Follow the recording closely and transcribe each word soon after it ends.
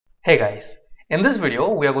Hey guys, in this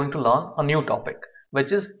video we are going to learn a new topic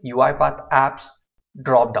which is Uipath App's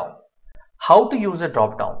Dropdown. How to use a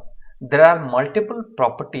dropdown? There are multiple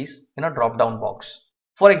properties in a dropdown box.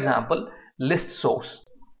 For example, list source,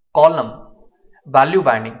 column, value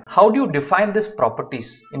binding. How do you define these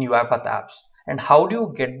properties in Uipath Apps and how do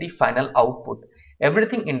you get the final output?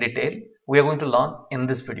 Everything in detail we are going to learn in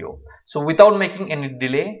this video. So without making any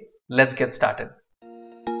delay, let's get started.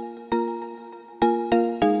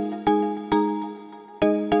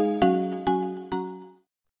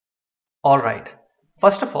 Alright,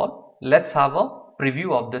 first of all, let's have a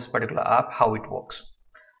preview of this particular app, how it works.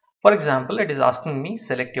 For example, it is asking me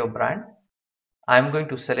select your brand. I am going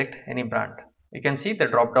to select any brand. You can see the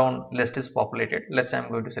drop down list is populated. Let's say I'm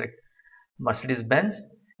going to select Mercedes-Benz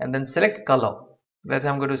and then select color. Let's say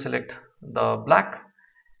I'm going to select the black,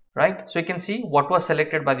 right? So you can see what was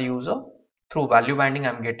selected by the user. Through value binding,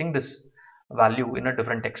 I'm getting this value in a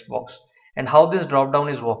different text box, and how this drop down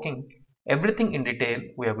is working, everything in detail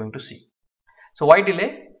we are going to see. So why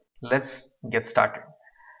delay? Let's get started.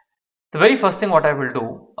 The very first thing what I will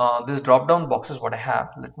do, this drop down box is what I have.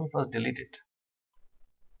 Let me first delete it.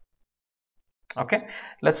 Okay,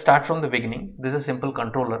 let's start from the beginning. This is a simple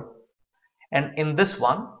controller, and in this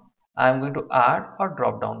one I am going to add a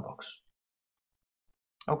drop down box.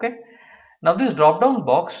 Okay, now this drop down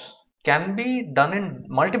box can be done in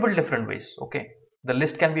multiple different ways. Okay, the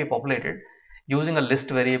list can be populated using a list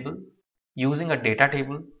variable, using a data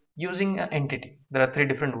table, using an entity. There are three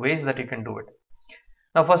different ways that you can do it.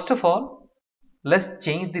 Now first of all, let's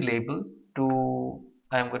change the label to,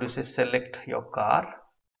 I am going to say select your car,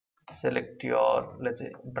 select your, let's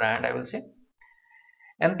say, brand, I will say,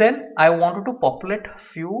 and then I wanted to populate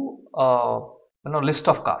few list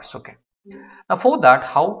of cars. Okay, now for that,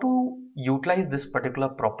 how to utilize this particular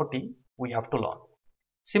property we have to learn.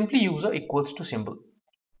 Simply use a equals to symbol,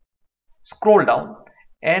 scroll down,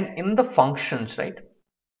 and in the functions, right,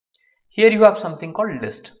 here you have something called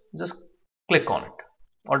list. Just click on it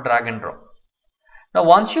or drag and drop. Now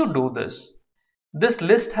once you do this, this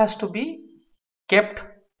list has to be kept,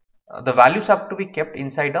 the values have to be kept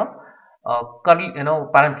inside a curly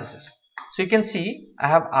parenthesis. So you can see I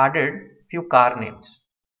have added few car names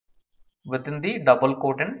within the double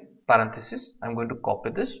quote and parenthesis. I'm going to copy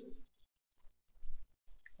this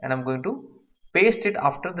and I'm going to paste it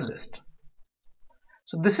after the list.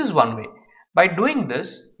 So this is one way. By doing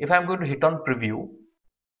this, if I'm going to hit on preview,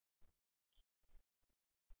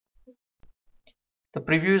 the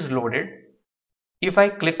preview is loaded. If I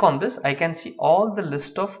click on this, I can see all the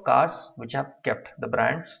list of cars which have kept, the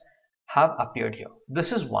brands have appeared here.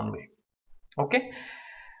 This is one way. Okay.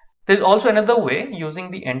 There's also another way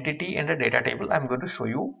using the entity and the data table. I'm going to show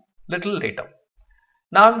you little later.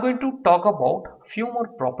 Now I'm going to talk about few more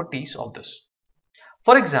properties of this.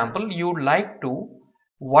 For example, you would like to,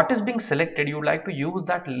 what is being selected, you would like to use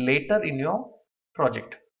that later in your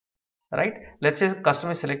project, right? Let's say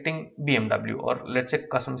customer is selecting BMW, or let's say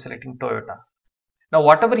customer is selecting Toyota. Now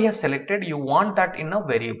whatever he has selected, you want that in a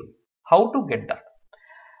variable. How to get that?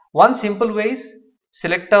 One simple way is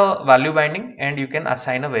select a value binding and you can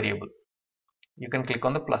assign a variable. You can click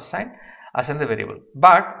on the plus sign, assign the variable.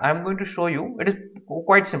 But I am going to show you, it is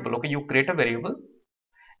quite simple. Okay, you create a variable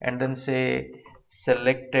and then say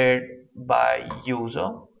selected by user.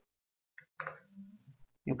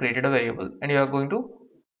 You created a variable and you are going to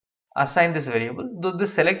assign this variable. Though the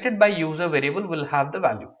selected by user variable will have the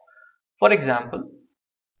value. For example,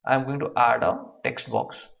 I am going to add a text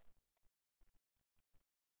box.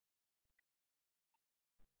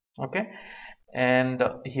 Okay, and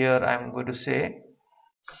here I am going to say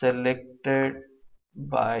selected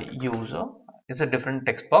by user. It's a different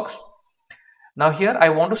text box. Now here I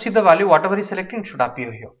want to see the value, whatever is selecting should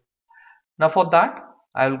appear here. Now for that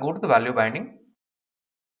I will go to the value binding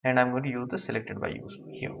and I'm going to use the selected by user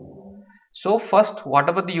here. So first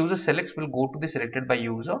whatever the user selects will go to the selected by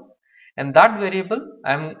user, and that variable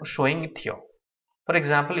I am showing it here. For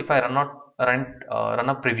example, if I run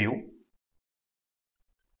a preview,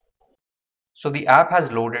 so the app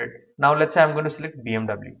has loaded. Now let's say I'm going to select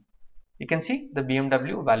BMW. You can see the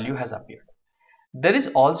BMW value has appeared. There is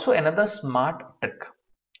also another smart trick.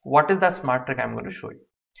 What is that smart trick? I'm going to show you.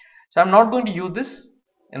 So I'm not going to use this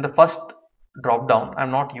in the first drop down.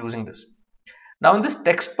 I'm not using this. Now in this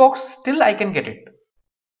text box, still I can get it.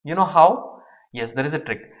 You know how? Yes, there is a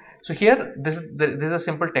trick. So here this is a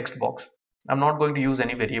simple text box. I'm not going to use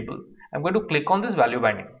any variable. I'm going to click on this value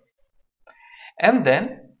binding, and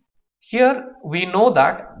then here we know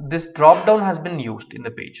that this drop down has been used in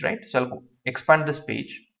the page, right? So I'll expand this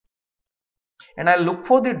page and I'll look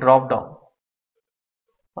for the drop down,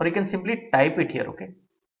 or you can simply type it here. Okay,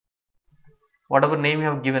 whatever name you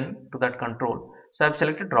have given to that control. So I have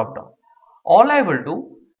selected drop down. All I will do,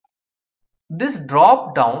 this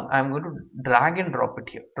drop down, I am going to drag and drop it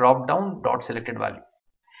here. Drop down dot selected value.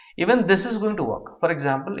 Even this is going to work. For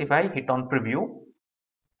example, if I hit on preview,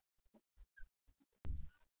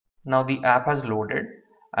 now the app has loaded.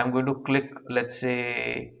 I'm going to click, let's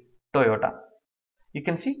say, Toyota. You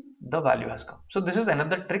can see the value has come. So this is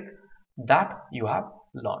another trick that you have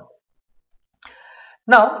learned.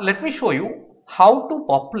 Now let me show you how to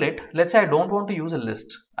populate. Let's say I don't want to use a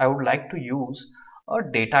list. I would like to use a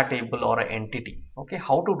data table or an entity. Okay,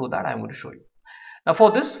 how to do that I'm going to show you. Now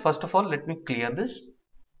for this, first of all, let me clear this.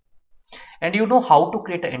 And you know how to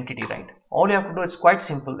create an entity, right? All you have to do, it's quite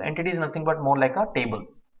simple. Entity is nothing but more like a table.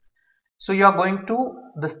 So you are going to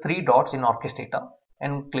this 3 dots in orchestrator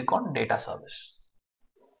and click on data service.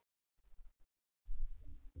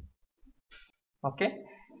 Okay,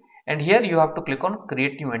 and here you have to click on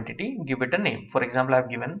create new entity, give it a name. For example, I have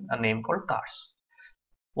given a name called cars.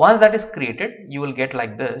 Once that is created, you will get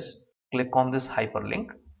like this. Click on this hyperlink,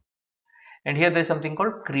 and here there is something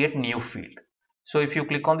called create new field. So if you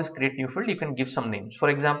click on this create new field, you can give some names. For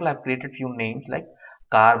example, I have created few names like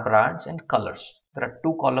car brands and colors. There are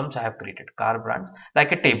 2 columns I have created, car brands,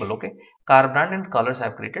 like a table. Okay, car brand and colors I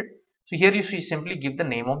have created. So here you see, simply give the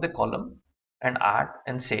name of the column and add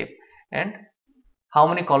and save, and how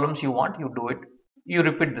many columns you want, you do it, you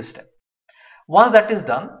repeat this step. Once that is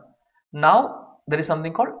done, now there is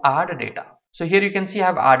something called add data. So here you can see I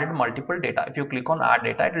have added multiple data. If you click on add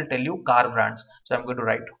data, it will tell you car brands. So I'm going to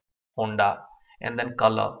write Honda, and then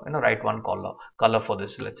color, write one color for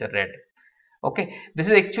this, let's say red. Okay, this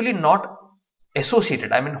is actually not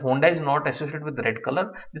associated. I mean, Honda is not associated with red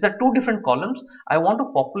color. These are 2 different columns. I want to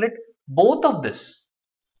populate both of this.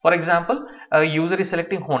 For example, a user is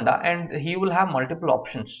selecting Honda and he will have multiple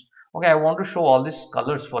options. Okay, I want to show all these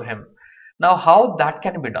colors for him. Now, how that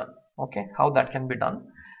can be done? Okay, how that can be done?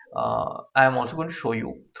 I am also going to show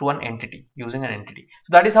you through an entity, using an entity.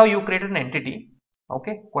 So that is how you create an entity.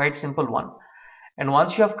 Okay, quite simple one. And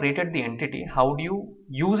once you have created the entity, how do you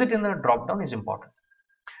use it in the drop down is important.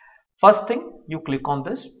 First thing, you click on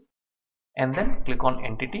this and then click on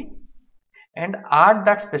entity and add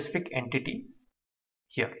that specific entity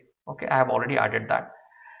here. Okay, I have already added that.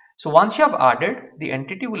 So once you have added, the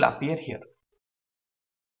entity will appear here.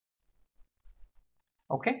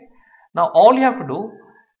 Okay, now all you have to do,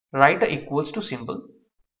 write a equals to symbol,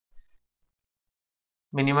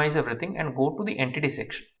 minimize everything and go to the entity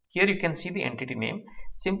section. Here you can see the entity name.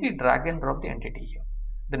 Simply drag and drop the entity here,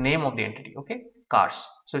 the name of the entity. Okay, cars.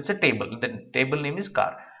 So it's a table. The table name is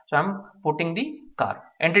car. So I'm putting the car.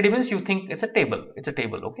 Entity means you think it's a table. It's a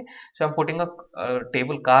table. Okay. So I'm putting a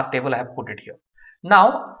table, car table. I have put it here.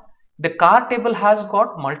 Now the car table has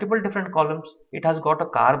got multiple different columns. It has got a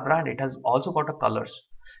car brand. It has also got a colors.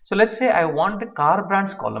 So let's say I want the car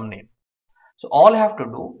brand's column name. So all I have to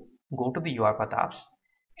do, go to the Uipath apps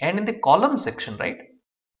and in the column section, right?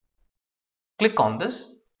 Click on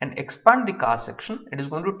this and expand the car section. It is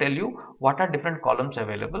going to tell you what are different columns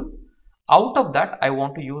available. Out of that, I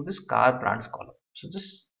want to use this car brands column. So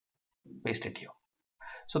just paste it here.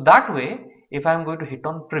 So that way, if I am going to hit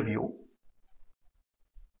on preview,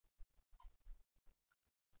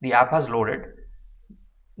 the app has loaded.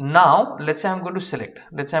 Now, let's say I'm going to select.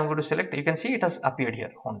 Let's say I'm going to select. You can see it has appeared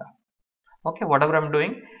here, Honda. Okay, whatever I'm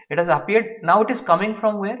doing, it has appeared. Now it is coming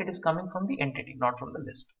from where? It is coming from the entity, not from the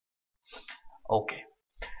list. Okay.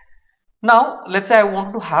 Now, let's say I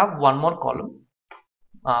want to have one more column,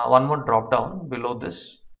 one more drop down below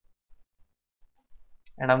this,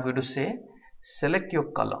 and I'm going to say select your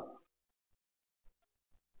color.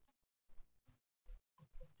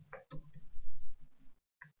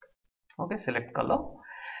 Okay, select color,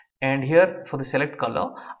 and here for the select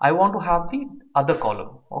color, I want to have the other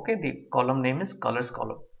column. Okay, the column name is colors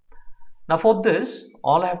column. Now for this,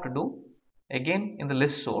 all I have to do, again in the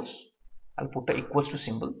list source, I'll put a equals to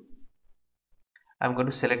symbol. I'm going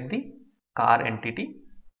to select the car entity,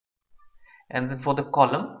 and then for the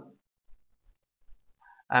column,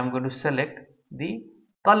 I'm going to select the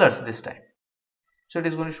colors this time. So it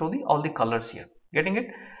is going to show the all the colors here. Getting it?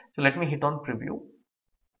 So let me hit on preview.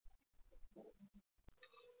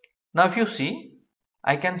 Now if you see,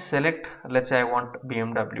 I can select, let's say I want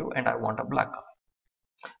BMW and I want a black color.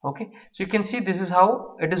 Okay, so you can see this is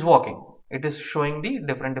how it is working. It is showing the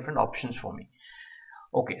different options for me.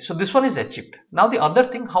 Okay, so this one is achieved. Now the other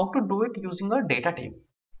thing, how to do it using a data table.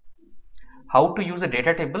 How to use a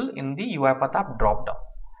data table in the Uipath App drop down.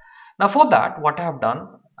 Now for that, what I have done,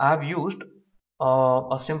 I have used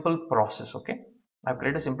a simple process. Okay, I've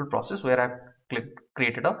created a simple process where I've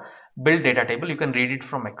created a build data table. You can read it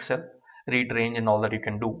from Excel. read range and all that you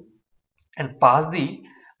can do, and pass the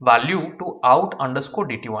value to out underscore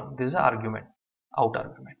dt1. This is an argument, out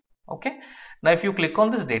argument. Okay. Now if you click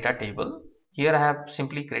on this data table, here I have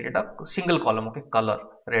simply created a single column. Okay, color,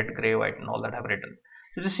 red, gray, white, and all that I have written.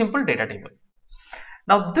 So it's a simple data table.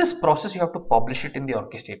 Now this process you have to publish it in the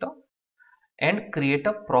orchestrator and create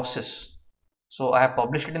a process. So I have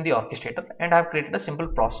published it in the orchestrator and I have created a simple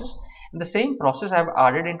process. In the same process I have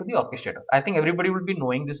added into the orchestrator. I think everybody will be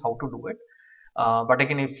knowing this how to do it. But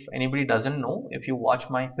again, if anybody doesn't know, if you watch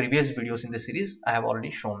my previous videos in the series, I have already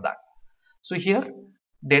shown that. So here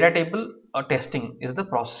data table testing is the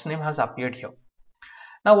process name has appeared here.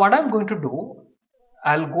 Now what I'm going to do,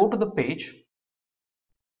 I'll go to the page,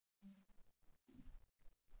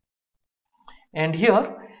 and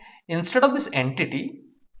here instead of this entity,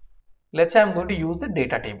 let's say I'm going to use the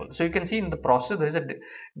data table. So you can see in the process there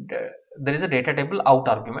is a data table out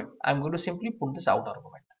argument. I'm going to simply put this out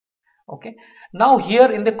argument. Okay. Now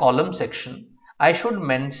here in the column section, I should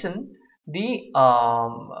mention the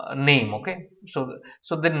name. Okay. So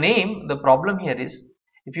the name, the problem here is,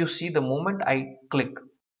 if you see the moment I click,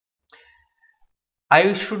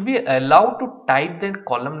 I should be allowed to type the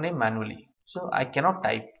column name manually. So I cannot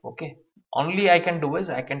type. Okay. Only I can do is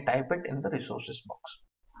I can type it in the resources box.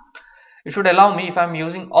 It should allow me if I'm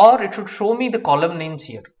using, or it should show me the column names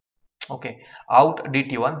here. Okay, out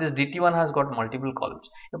dt1. This dt1 has got multiple columns.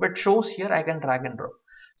 If it shows here, I can drag and drop.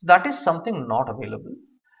 That is something not available.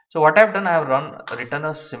 So what I've done, I have written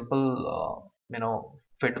a simple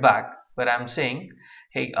feedback where I'm saying,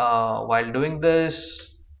 hey, while doing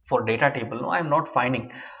this for data table, no, I'm not finding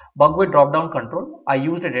bug with drop down control. I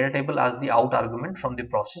used a data table as the out argument from the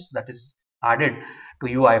process that is added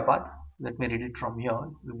to Uipath. Let me read it from here.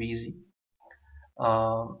 It will be easy.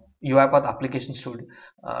 Uipath application studio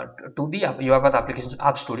to the Uipath application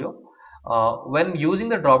app studio. When using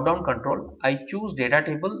the drop down control, I choose data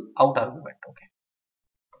table out argument. Okay,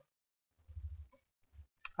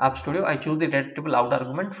 app studio, I choose the data table out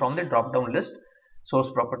argument from the drop down list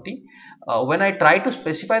source property. When I try to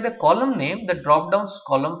specify the column name, the drop down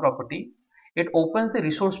column property, it opens the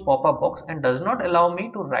resource pop-up box and does not allow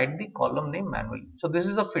me to write the column name manually. So this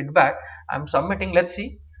is a feedback I'm submitting. Let's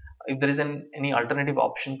see if there is any alternative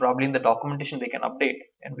option. Probably in the documentation they can update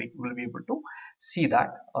and we will be able to see that,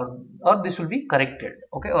 or this will be corrected.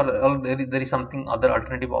 Okay, or there is something other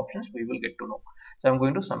alternative options, we will get to know. So I'm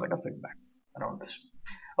going to submit a feedback around this.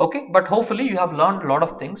 Okay, but hopefully you have learned a lot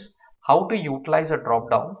of things how to utilize a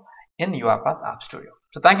drop down in Uipath App Studio.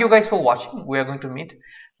 So thank you guys for watching. We are going to meet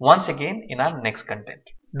once again in our next content.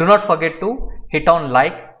 Do not forget to hit on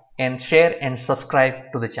like and share and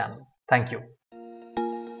subscribe to the channel. Thank you.